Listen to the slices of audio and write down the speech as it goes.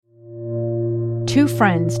Two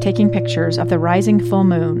friends taking pictures of the rising full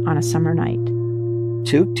moon on a summer night.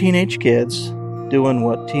 Two teenage kids doing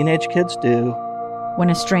what teenage kids do. When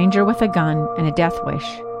a stranger with a gun and a death wish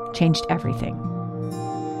changed everything.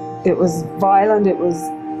 It was violent, it was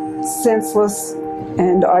senseless,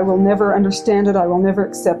 and I will never understand it, I will never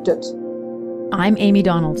accept it. I'm Amy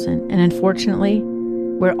Donaldson, and unfortunately,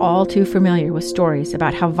 we're all too familiar with stories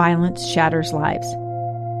about how violence shatters lives.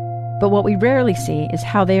 But what we rarely see is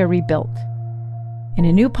how they are rebuilt. In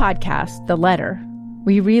a new podcast, The Letter,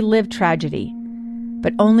 we relive tragedy,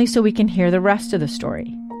 but only so we can hear the rest of the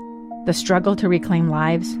story. The struggle to reclaim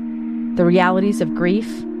lives, the realities of grief,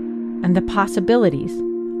 and the possibilities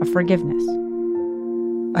of forgiveness.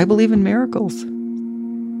 I believe in miracles.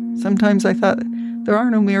 Sometimes I thought, there are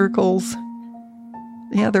no miracles.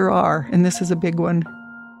 Yeah, there are, and this is a big one.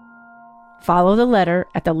 Follow The Letter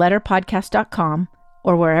at theletterpodcast.com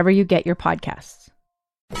or wherever you get your podcasts.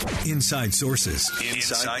 Inside Sources.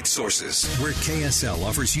 Inside Sources, where KSL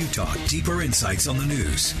offers Utah deeper insights on the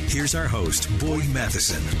news. Here's our host, Boyd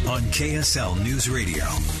Matheson, on KSL News Radio.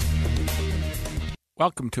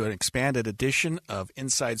 Welcome to an expanded edition of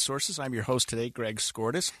Inside Sources. I'm your host today, Greg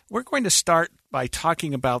Skordas. We're going to start by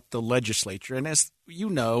talking about the legislature. And as you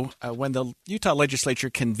know, when the Utah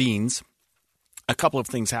legislature convenes, a couple of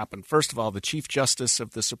things happen. First of all, the Chief Justice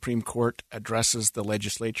of the Supreme Court addresses the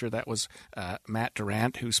legislature. That was Matt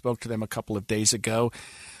Durant, who spoke to them a couple of days ago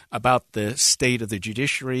about the state of the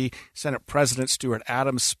judiciary. Senate President Stuart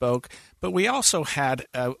Adams spoke. But we also had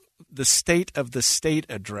the State of the State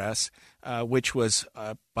address, which was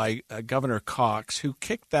by Governor Cox, who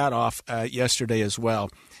kicked that off yesterday as well.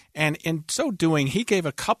 And in so doing, he gave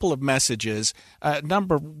a couple of messages,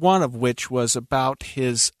 number one of which was about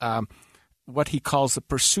his what he calls the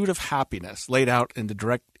pursuit of happiness, laid out in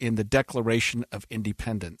the Declaration of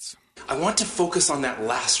Independence. I want to focus on that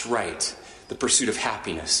last right, the pursuit of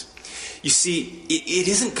happiness. You see, it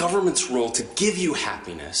isn't government's role to give you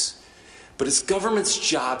happiness, but it's government's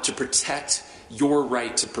job to protect your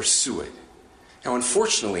right to pursue it. Now,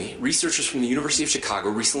 unfortunately, researchers from the University of Chicago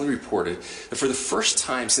recently reported that for the first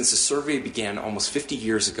time since the survey began almost 50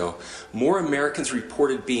 years ago, more Americans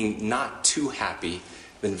reported being not too happy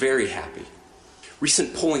than very happy.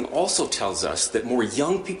 Recent polling also tells us that more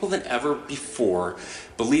young people than ever before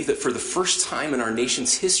believe that for the first time in our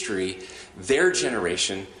nation's history, their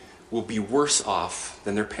generation will be worse off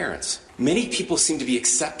than their parents. Many people seem to be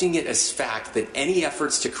accepting it as fact that any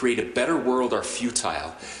efforts to create a better world are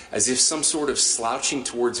futile, as if some sort of slouching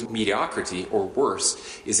towards mediocrity or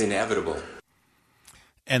worse is inevitable.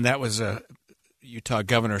 And that was Utah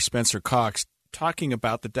Governor Spencer Cox talking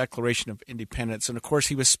about the Declaration of Independence. And of course,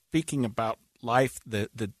 he was speaking about life, the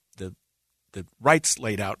rights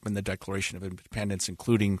laid out in the Declaration of Independence,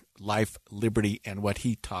 including life, liberty, and what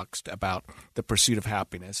he talks about, the pursuit of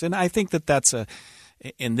happiness. And I think that that's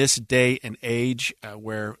in this day and age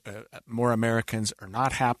where more Americans are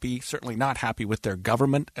not happy, certainly not happy with their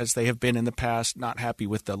government as they have been in the past, not happy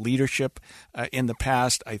with the leadership in the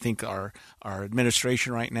past. I think our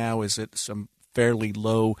administration right now is at some fairly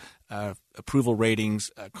low approval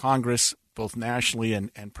ratings. Congress, both nationally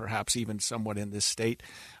and perhaps even somewhat in this state,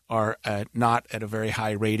 are not at a very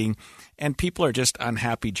high rating. And people are just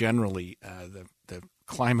unhappy generally. The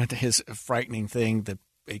climate is a frightening thing. The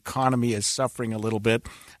economy is suffering a little bit.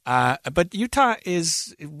 But Utah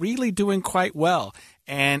is really doing quite well.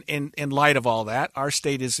 And in light of all that, our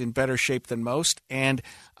state is in better shape than most. And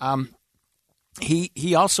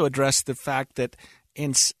he also addressed the fact that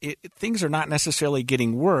things are not necessarily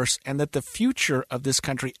getting worse, and that the future of this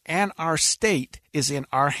country and our state is in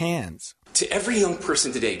our hands. To every young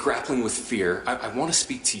person today grappling with fear, I want to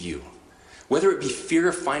speak to you. Whether it be fear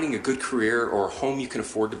of finding a good career or a home you can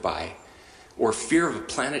afford to buy, or fear of a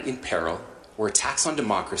planet in peril, or attacks on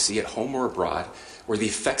democracy at home or abroad, or the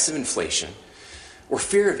effects of inflation, or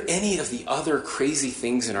fear of any of the other crazy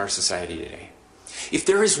things in our society today. If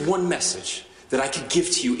there is one message that I could give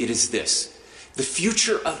to you, it is this. The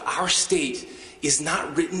future of our state is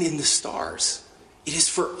not written in the stars. It is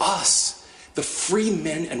for us, the free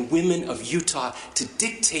men and women of Utah, to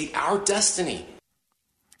dictate our destiny.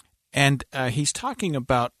 And he's talking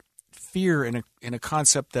about fear in a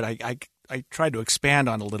concept that I tried to expand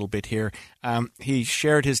on a little bit here. He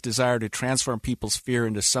shared his desire to transform people's fear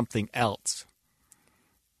into something else.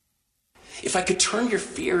 If I could turn your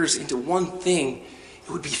fears into one thing, it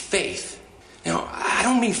would be faith. Now, I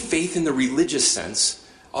don't mean faith in the religious sense,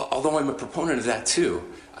 although I'm a proponent of that too.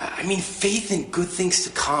 I mean faith in good things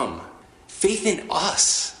to come, faith in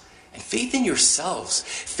us, and faith in yourselves,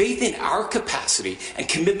 faith in our capacity and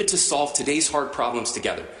commitment to solve today's hard problems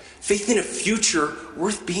together, faith in a future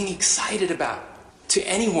worth being excited about. To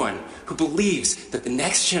anyone who believes that the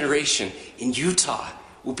next generation in Utah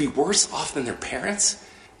will be worse off than their parents,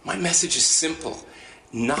 my message is simple.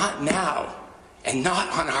 Not now, and not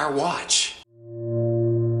on our watch.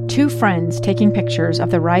 Two friends taking pictures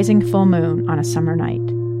of the rising full moon on a summer night.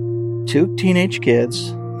 Two teenage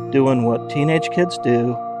kids doing what teenage kids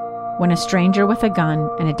do. When a stranger with a gun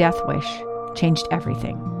and a death wish changed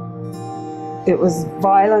everything. It was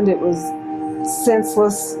violent, it was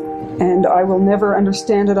senseless, and I will never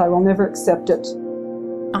understand it. I will never accept it.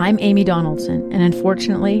 I'm Amy Donaldson, and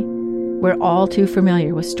unfortunately, we're all too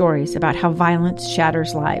familiar with stories about how violence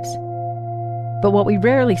shatters lives. But what we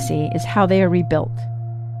rarely see is how they are rebuilt.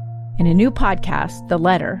 In a new podcast, The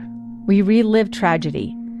Letter, we relive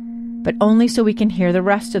tragedy, but only so we can hear the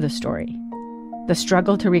rest of the story. The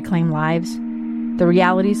struggle to reclaim lives, the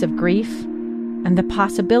realities of grief, and the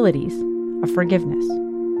possibilities of forgiveness.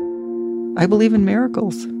 I believe in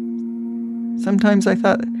miracles. Sometimes I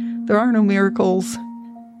thought, there are no miracles.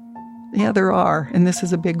 Yeah, there are, and this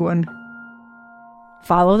is a big one.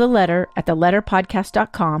 Follow The Letter at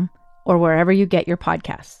theletterpodcast.com or wherever you get your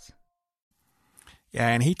podcasts. Yeah,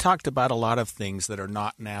 and he talked about a lot of things that are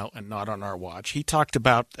not now and not on our watch. He talked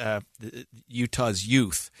about Utah's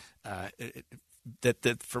youth,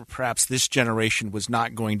 that for perhaps this generation was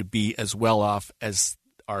not going to be as well off as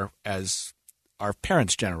our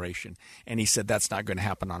parents' generation, and he said that's not going to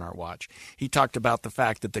happen on our watch. He talked about the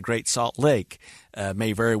fact that the Great Salt Lake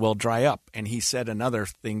may very well dry up, and he said another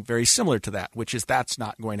thing very similar to that, which is that's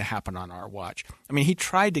not going to happen on our watch. I mean, he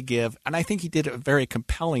tried to give, and I think he did a very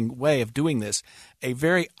compelling way of doing this, a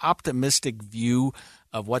very optimistic view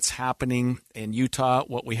of what's happening in Utah,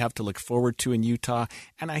 what we have to look forward to in Utah.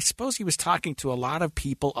 And I suppose he was talking to a lot of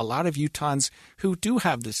people, a lot of Utahns who do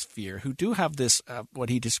have this fear, who do have this, what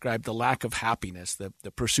he described, the lack of happiness, the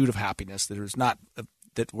pursuit of happiness that is not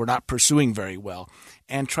that we're not pursuing very well,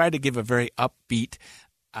 and try to give a very upbeat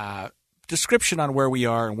description on where we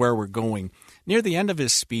are and where we're going. Near the end of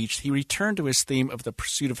his speech, he returned to his theme of the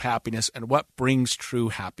pursuit of happiness and what brings true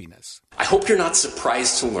happiness. I hope you're not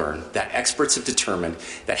surprised to learn that experts have determined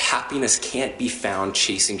that happiness can't be found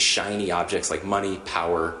chasing shiny objects like money,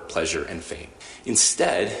 power, pleasure, and fame.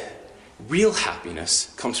 Instead, real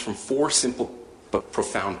happiness comes from four simple but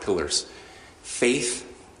profound pillars: faith,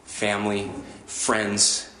 family,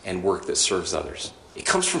 friends, and work that serves others. It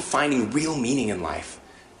comes from finding real meaning in life,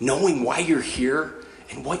 knowing why you're here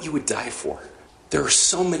and what you would die for. There are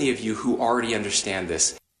so many of you who already understand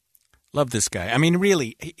this. Love this guy. I mean,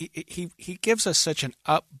 really, he gives us such an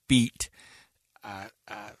upbeat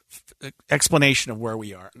explanation of where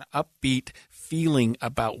we are, an upbeat feeling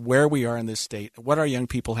about where we are in this state, what our young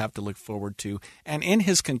people have to look forward to. And in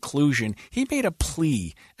his conclusion, he made a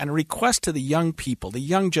plea and a request to the young people, the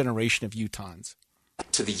young generation of Utahns.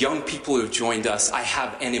 To the young people who have joined us, I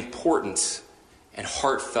have an important and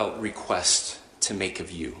heartfelt request to make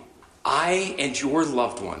of you. I and your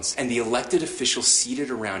loved ones and the elected officials seated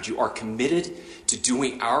around you are committed to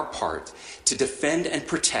doing our part to defend and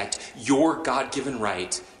protect your God-given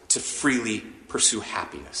right to freely pursue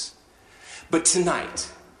happiness. But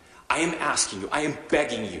tonight, I am asking you, I am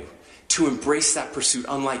begging you to embrace that pursuit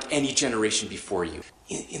unlike any generation before you.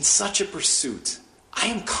 In such a pursuit, I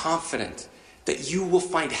am confident that you will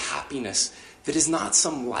find happiness that is not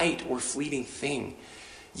some light or fleeting thing.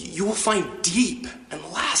 You will find deep and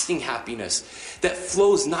lasting happiness that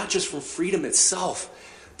flows not just from freedom itself,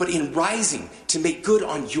 but in rising to make good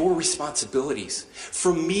on your responsibilities,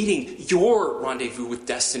 from meeting your rendezvous with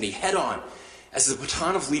destiny head on as the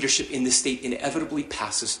baton of leadership in this state inevitably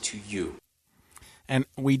passes to you. And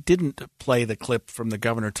we didn't play the clip from the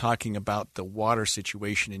governor talking about the water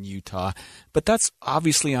situation in Utah, but that's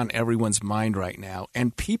obviously on everyone's mind right now.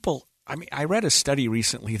 And people, I mean, I read a study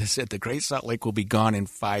recently that said the Great Salt Lake will be gone in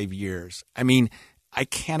 5 years. I mean, I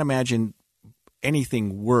can't imagine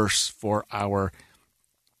anything worse for our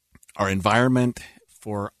environment,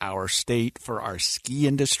 for our state, for our ski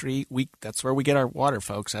industry. That's where we get our water,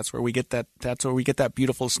 folks. That's where we get that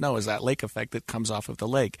beautiful snow, is that lake effect that comes off of the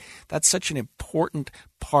lake. That's such an important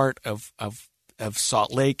part of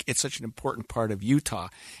Salt Lake. It's such an important part of Utah.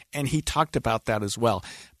 And he talked about that as well.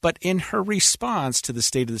 But in her response to the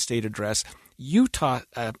State of the State address, Utah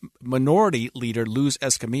minority leader Luz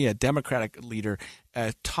Escamilla, Democratic leader,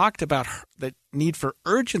 talked about the need for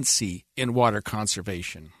urgency in water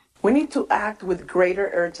conservation. We need to act with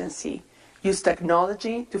greater urgency, use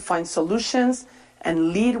technology to find solutions, and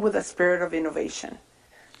lead with a spirit of innovation.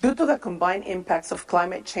 Due to the combined impacts of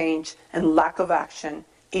climate change and lack of action,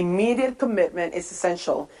 immediate commitment is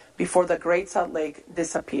essential before the Great Salt Lake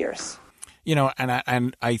disappears.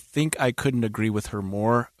 And I think I couldn't agree with her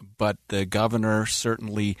more, but the governor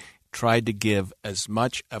certainly tried to give as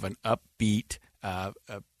much of an upbeat,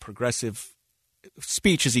 progressive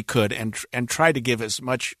speech as he could, and tried to give as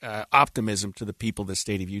much optimism to the people of the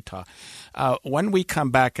state of Utah. When we come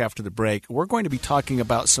back after the break, we're going to be talking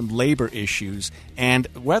about some labor issues and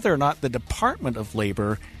whether or not the Department of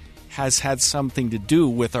Labor has had something to do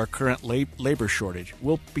with our current labor shortage.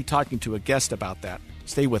 We'll be talking to a guest about that.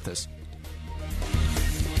 Stay with us.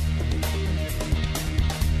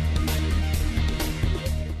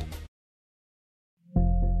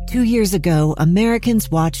 Two years ago,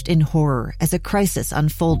 Americans watched in horror as a crisis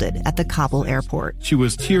unfolded at the Kabul airport. She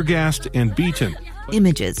was tear-gassed and beaten.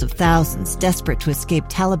 Images of thousands desperate to escape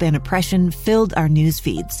Taliban oppression filled our news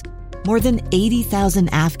feeds. More than 80,000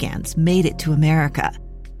 Afghans made it to America.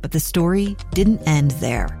 But the story didn't end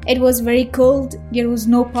there. It was very cold. There was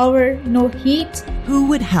no power, no heat. Who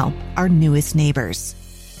would help our newest neighbors?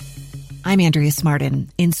 I'm Andrea Smartin.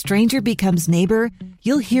 In Stranger Becomes Neighbor,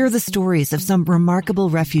 you'll hear the stories of some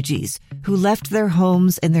remarkable refugees who left their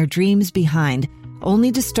homes and their dreams behind,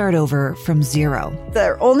 only to start over from zero.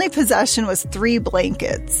 Their only possession was 3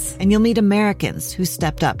 blankets. And you'll meet Americans who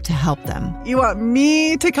stepped up to help them. You want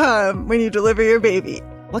me to come when you deliver your baby.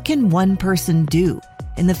 What can one person do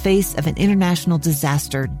in the face of an international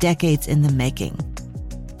disaster decades in the making?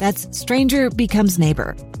 That's Stranger Becomes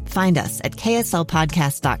Neighbor. Find us at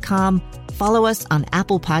kslpodcast.com, follow us on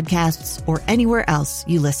Apple Podcasts, or anywhere else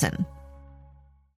you listen.